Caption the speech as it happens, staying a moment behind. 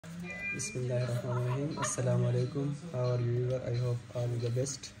Bismillahirrahmanirrahim. Assalamu alaikum. How are you? I hope all the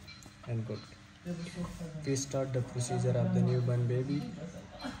best and good. We start the procedure of the newborn baby.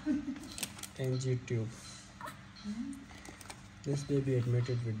 NG tube. This baby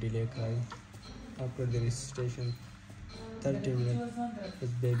admitted with delay cry. After the resuscitation, 30 minutes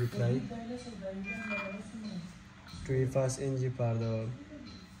with baby cry. To be fast NG for the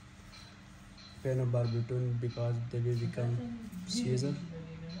phenobarbital because the baby become seizure.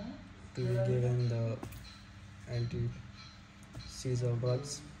 To be given the anti-seizure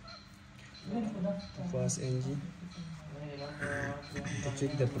drugs. Fast NG. To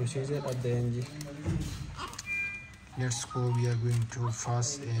check the procedure of the NG. Let's go. We are going to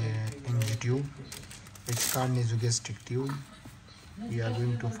fast NG tube. It's called Nasogastric tube. We are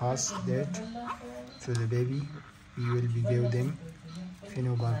going to fast that to the baby. We will be give them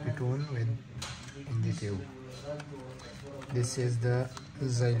phenobarbital with NG tube. This is the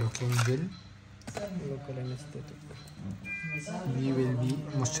xylocaine gel. Local anesthetic. We will be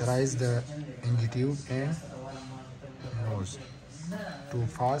moisturize the NG tube and nose to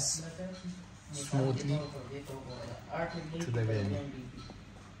fast smoothly to the baby.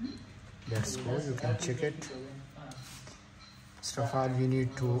 Let's go. You can check it. First of all, you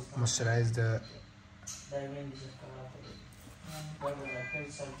need to moisturize the.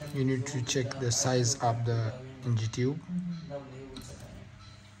 You need to check the size of the NG tube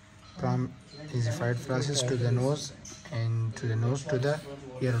from easified process to the nose and to the nose to the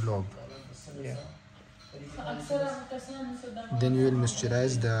earlobe. Yeah. Then you will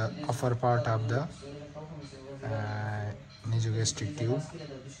moisturize the upper part of the nasogastric tube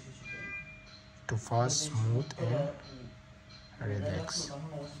to fast, smooth and relax.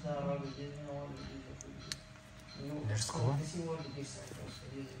 Let's go.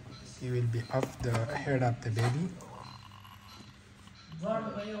 You will be off the head of the baby.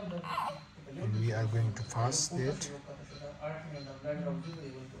 And we are going to fast it.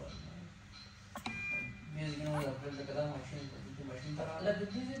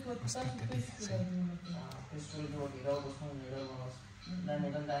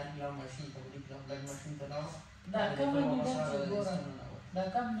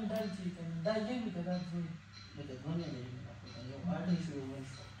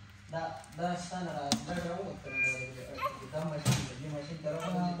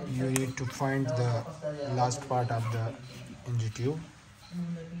 You need to find the last part of the NG tube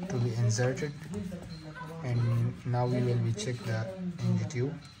to be inserted, and now we will be check the NG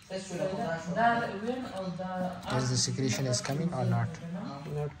tube. Is the secretion is coming or not?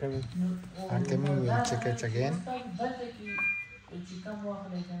 Not coming. Not coming. We will check it again.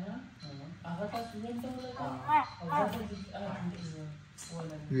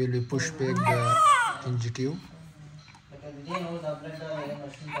 We will be push back the NG tube.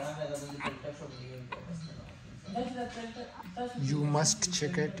 You must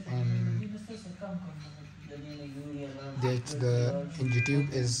check it and that the NG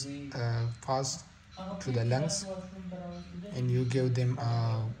tube is fast to the lungs, and you give them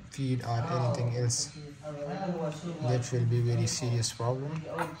feed or anything else. That will be very serious problem.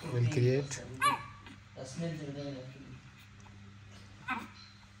 Will create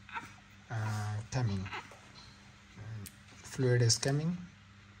coming. Fluid is coming.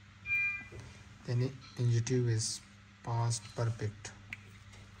 Then NG tube is past perfect.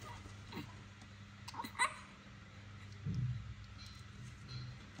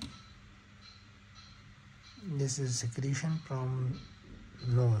 This is secretion from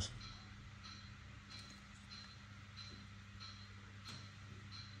nose.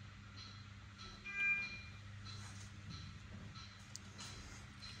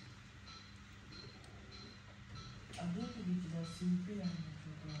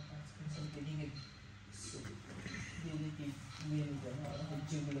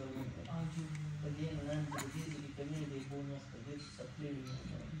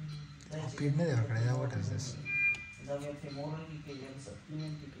 What is this?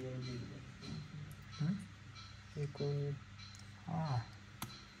 Ah.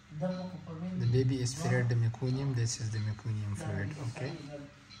 The baby is fed the meconium. This is the meconium fluid. Okay.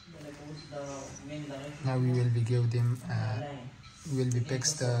 Now we will be give them. We will be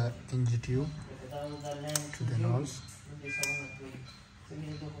fix the NG tube to the nose.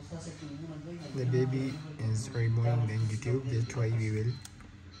 The baby is removing the NG tube. That's why we will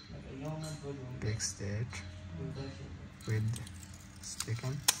fix that with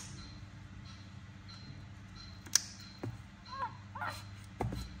sticken.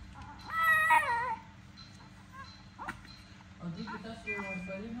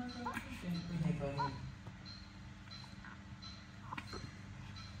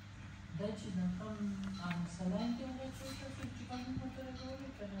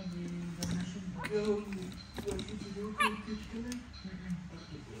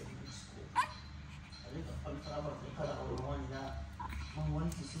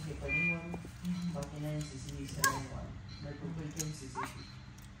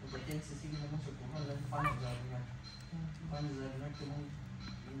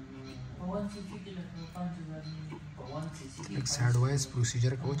 Sideways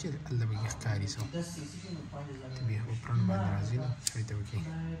procedure coach Allah bagi kari so tapi aku pernah banyak razil cerita bagi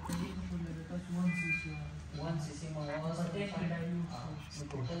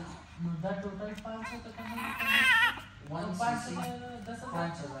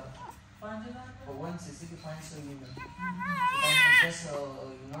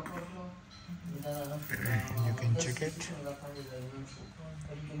you can check it.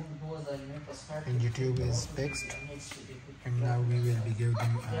 NG tube is fixed and now we will be giving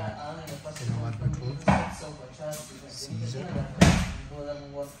them innovative Caesar.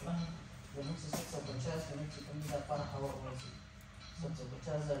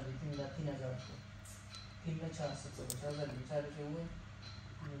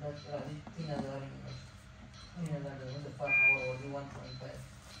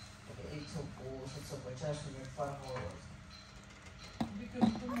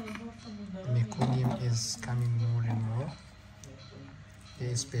 Meconium is coming more and more.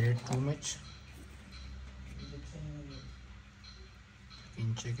 They aspirate too much. You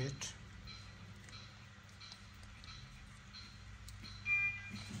can check it.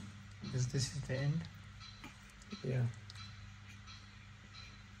 Is this the end? Yeah.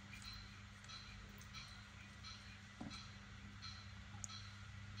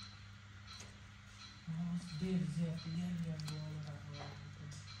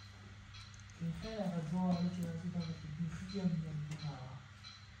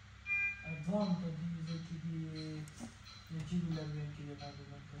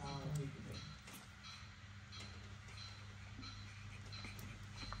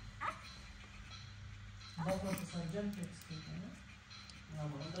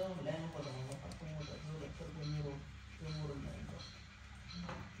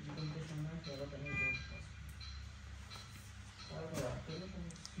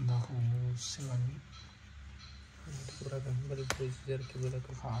 पूरा complete procedure के बोला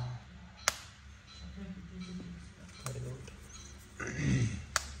तो हाँ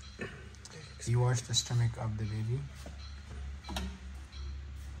You watch the stomach of the baby.